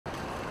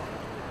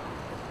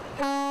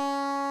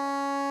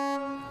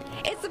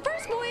It's the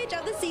first voyage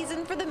of the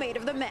season for the Maid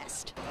of the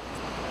Mist.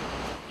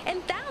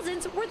 And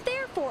thousands were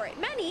there for it,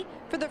 many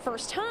for the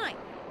first time.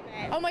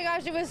 Oh my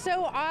gosh, it was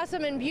so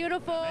awesome and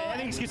beautiful.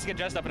 Any excuse to get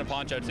dressed up in a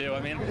poncho too,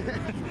 I mean,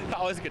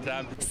 always a good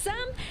time.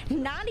 Some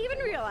not even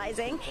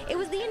realizing it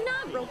was the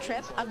inaugural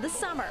trip of the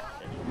summer.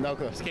 No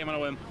clue. Just came on a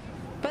whim.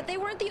 But they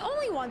weren't the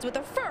only ones with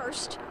a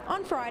first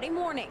on Friday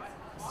morning.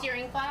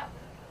 Steering flap.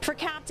 For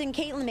Captain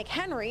Caitlin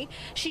McHenry,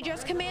 she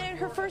just commanded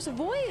her first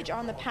voyage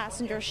on the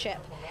passenger ship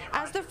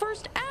as the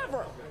first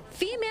ever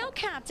female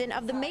captain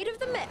of the Maid of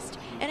the Mist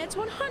in its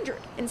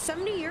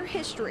 170-year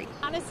history.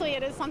 Honestly,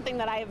 it is something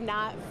that I have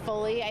not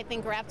fully, I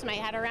think, wrapped my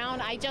head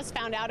around. I just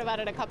found out about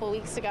it a couple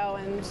weeks ago,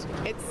 and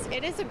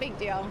it is a big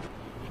deal.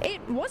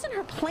 It wasn't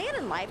her plan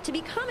in life to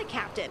become a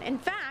captain. In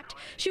fact,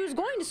 she was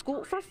going to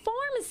school for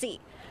pharmacy,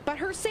 but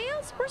her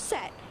sails were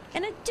set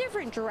in a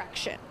different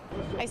direction.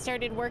 I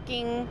started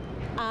working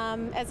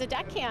as a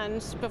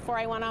deckhand before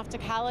I went off to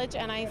college,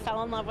 and I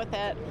fell in love with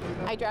it.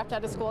 I dropped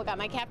out of school, got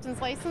my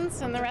captain's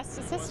license, and the rest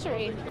is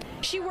history.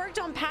 She worked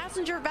on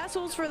passenger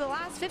vessels for the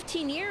last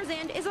 15 years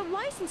and is a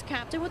licensed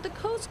captain with the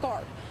Coast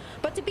Guard.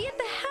 But to be at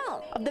the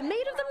helm of the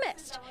Maid of the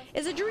Mist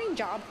is a dream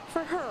job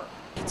for her.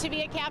 To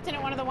be a captain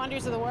at one of the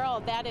wonders of the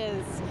world, that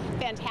is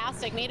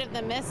fantastic. Maid of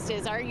the Mist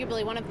is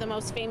arguably one of the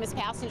most famous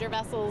passenger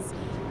vessels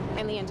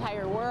in the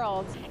entire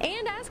world.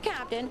 And as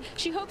captain,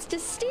 she hopes to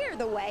steer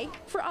the way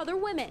for other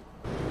women.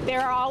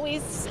 There are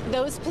always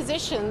those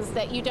positions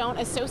that you don't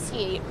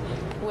associate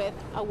with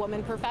a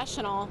woman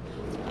professional,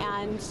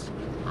 and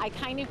I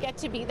kind of get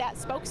to be that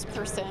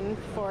spokesperson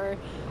for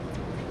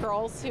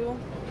girls who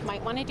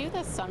might want to do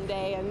this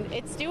someday, and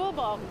it's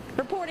doable.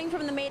 Reporting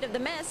from the Maid of the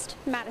Mist,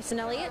 Madison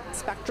Elliott,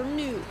 Spectrum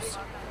News.